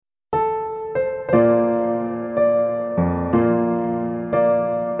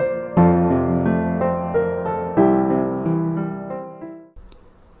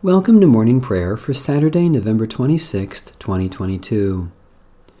Welcome to morning prayer for Saturday, November 26th, 2022.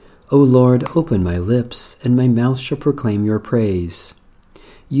 O Lord, open my lips, and my mouth shall proclaim your praise.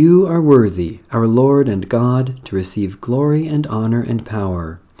 You are worthy, our Lord and God, to receive glory and honor and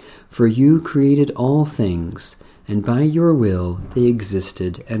power. For you created all things, and by your will they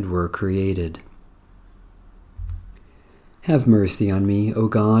existed and were created. Have mercy on me, O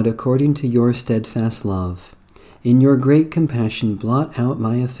God, according to your steadfast love. In your great compassion blot out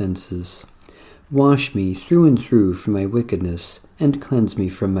my offenses. Wash me through and through from my wickedness, and cleanse me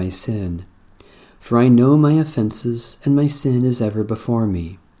from my sin. For I know my offenses, and my sin is ever before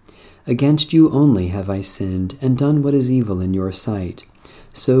me. Against you only have I sinned, and done what is evil in your sight.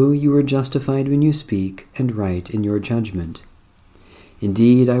 So you are justified when you speak, and right in your judgment.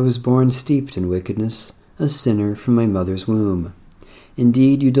 Indeed, I was born steeped in wickedness, a sinner from my mother's womb.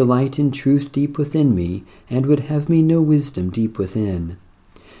 Indeed, you delight in truth deep within me, and would have me know wisdom deep within.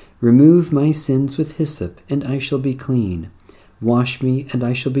 Remove my sins with hyssop, and I shall be clean. Wash me, and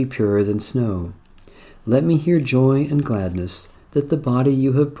I shall be purer than snow. Let me hear joy and gladness, that the body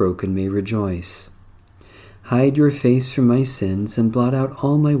you have broken may rejoice. Hide your face from my sins, and blot out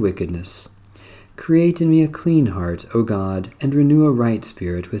all my wickedness. Create in me a clean heart, O God, and renew a right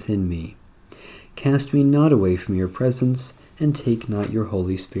spirit within me. Cast me not away from your presence, and take not your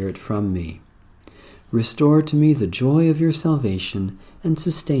Holy Spirit from me. Restore to me the joy of your salvation, and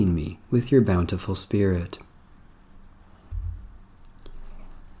sustain me with your bountiful Spirit.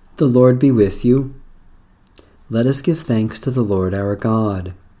 The Lord be with you. Let us give thanks to the Lord our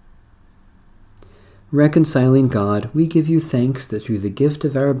God. Reconciling God, we give you thanks that through the gift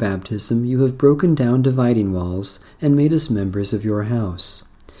of our baptism you have broken down dividing walls and made us members of your house.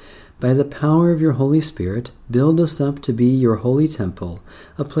 By the power of your Holy Spirit, build us up to be your holy temple,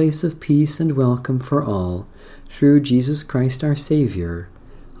 a place of peace and welcome for all, through Jesus Christ our Savior.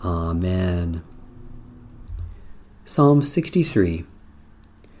 Amen. Psalm 63.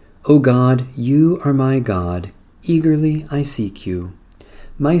 O God, you are my God. Eagerly I seek you.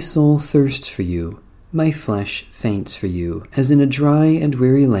 My soul thirsts for you. My flesh faints for you, as in a dry and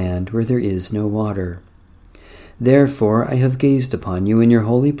weary land where there is no water. Therefore I have gazed upon you in your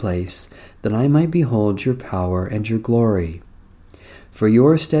holy place, that I might behold your power and your glory. For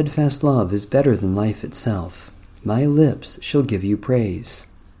your steadfast love is better than life itself. My lips shall give you praise.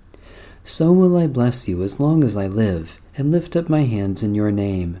 So will I bless you as long as I live, and lift up my hands in your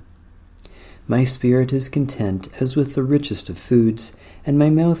name. My spirit is content as with the richest of foods, and my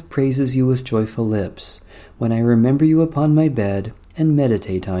mouth praises you with joyful lips, when I remember you upon my bed, and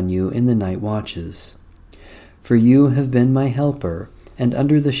meditate on you in the night watches. For you have been my helper, and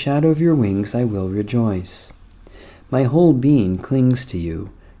under the shadow of your wings I will rejoice. My whole being clings to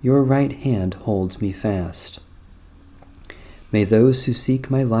you, your right hand holds me fast. May those who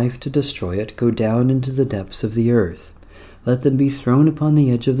seek my life to destroy it go down into the depths of the earth. Let them be thrown upon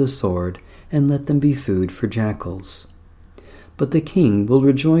the edge of the sword, and let them be food for jackals. But the king will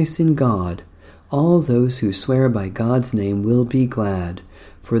rejoice in God. All those who swear by God's name will be glad,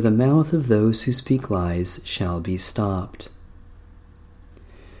 for the mouth of those who speak lies shall be stopped.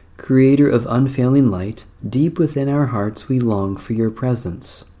 Creator of unfailing light, deep within our hearts we long for your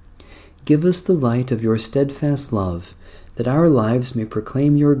presence. Give us the light of your steadfast love, that our lives may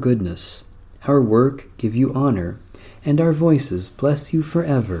proclaim your goodness, our work give you honor, and our voices bless you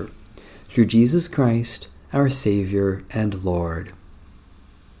forever, through Jesus Christ, our Savior and Lord.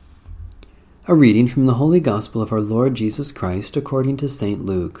 A reading from the Holy Gospel of our Lord Jesus Christ according to St.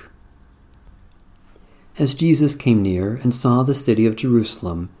 Luke. As Jesus came near and saw the city of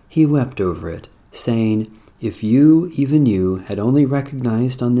Jerusalem, he wept over it, saying, If you, even you, had only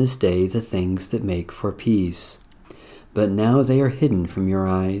recognized on this day the things that make for peace. But now they are hidden from your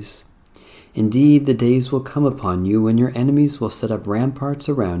eyes. Indeed, the days will come upon you when your enemies will set up ramparts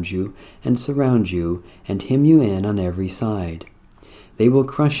around you and surround you and hem you in on every side. They will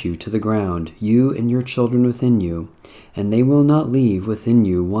crush you to the ground, you and your children within you, and they will not leave within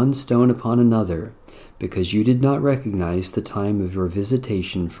you one stone upon another, because you did not recognize the time of your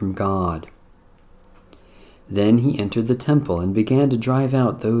visitation from God. Then he entered the temple and began to drive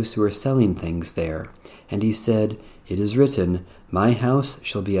out those who were selling things there. And he said, It is written, My house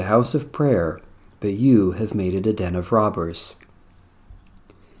shall be a house of prayer, but you have made it a den of robbers.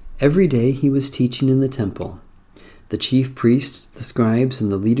 Every day he was teaching in the temple. The chief priests, the scribes, and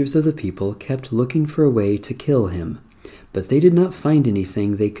the leaders of the people kept looking for a way to kill him, but they did not find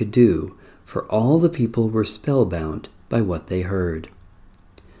anything they could do, for all the people were spellbound by what they heard.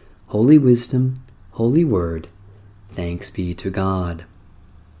 Holy wisdom, holy word, thanks be to God.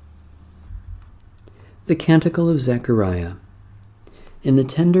 The Canticle of Zechariah. In the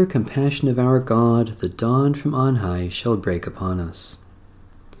tender compassion of our God, the dawn from on high shall break upon us.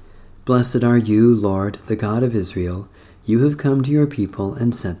 Blessed are you, Lord, the God of Israel. You have come to your people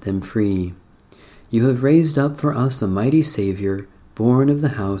and set them free. You have raised up for us a mighty Savior, born of the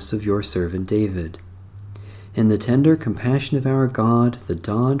house of your servant David. In the tender compassion of our God, the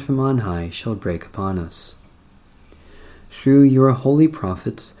dawn from on high shall break upon us. Through your holy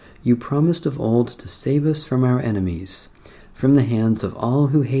prophets, you promised of old to save us from our enemies, from the hands of all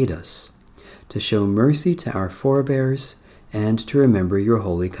who hate us, to show mercy to our forebears, and to remember your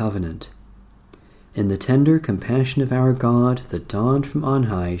holy covenant. In the tender compassion of our God, the dawn from on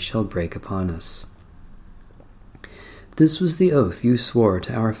high shall break upon us. This was the oath you swore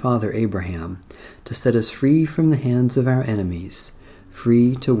to our father Abraham, to set us free from the hands of our enemies,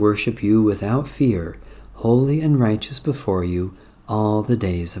 free to worship you without fear, holy and righteous before you all the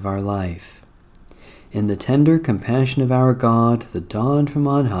days of our life. In the tender compassion of our God, the dawn from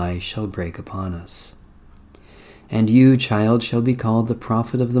on high shall break upon us. And you, child, shall be called the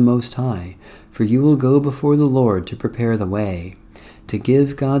prophet of the Most High, for you will go before the Lord to prepare the way, to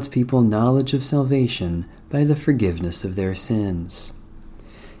give God's people knowledge of salvation by the forgiveness of their sins.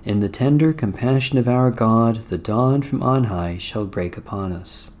 In the tender compassion of our God, the dawn from on high shall break upon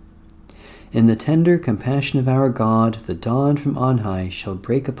us. In the tender compassion of our God, the dawn from on high shall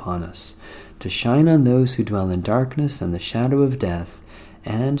break upon us, to shine on those who dwell in darkness and the shadow of death,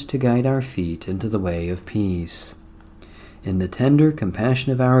 and to guide our feet into the way of peace. In the tender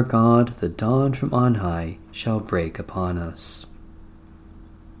compassion of our God, the dawn from on high shall break upon us.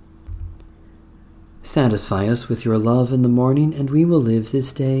 Satisfy us with your love in the morning, and we will live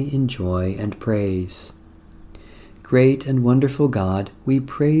this day in joy and praise. Great and wonderful God, we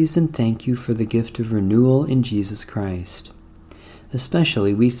praise and thank you for the gift of renewal in Jesus Christ.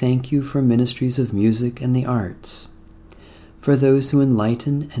 Especially we thank you for ministries of music and the arts, for those who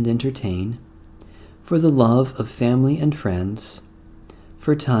enlighten and entertain, for the love of family and friends,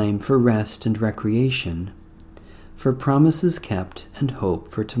 for time for rest and recreation, for promises kept and hope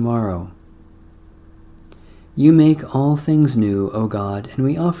for tomorrow. You make all things new, O God, and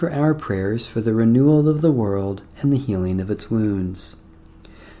we offer our prayers for the renewal of the world and the healing of its wounds.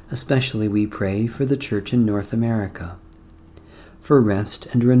 Especially we pray for the Church in North America, for rest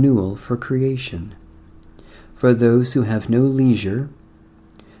and renewal for creation, for those who have no leisure,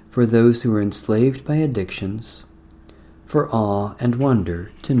 for those who are enslaved by addictions, for awe and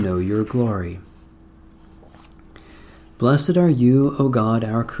wonder to know your glory. Blessed are you, O God,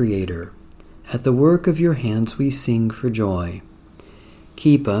 our Creator. At the work of your hands we sing for joy.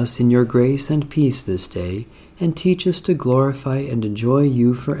 Keep us in your grace and peace this day, and teach us to glorify and enjoy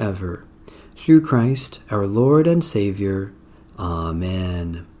you forever. Through Christ, our Lord and Savior.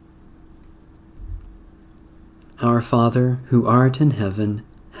 Amen. Our Father, who art in heaven,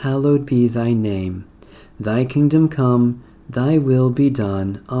 hallowed be thy name. Thy kingdom come, thy will be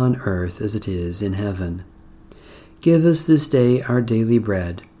done, on earth as it is in heaven. Give us this day our daily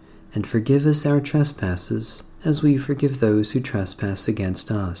bread, and forgive us our trespasses, as we forgive those who trespass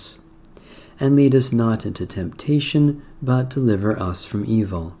against us. And lead us not into temptation, but deliver us from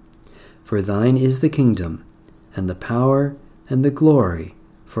evil. For thine is the kingdom, and the power, and the glory,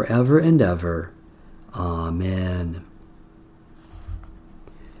 forever and ever. Amen.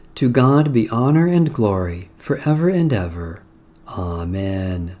 To God be honor and glory, forever and ever.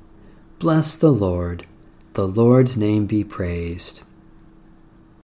 Amen. Bless the Lord. The Lord's name be praised.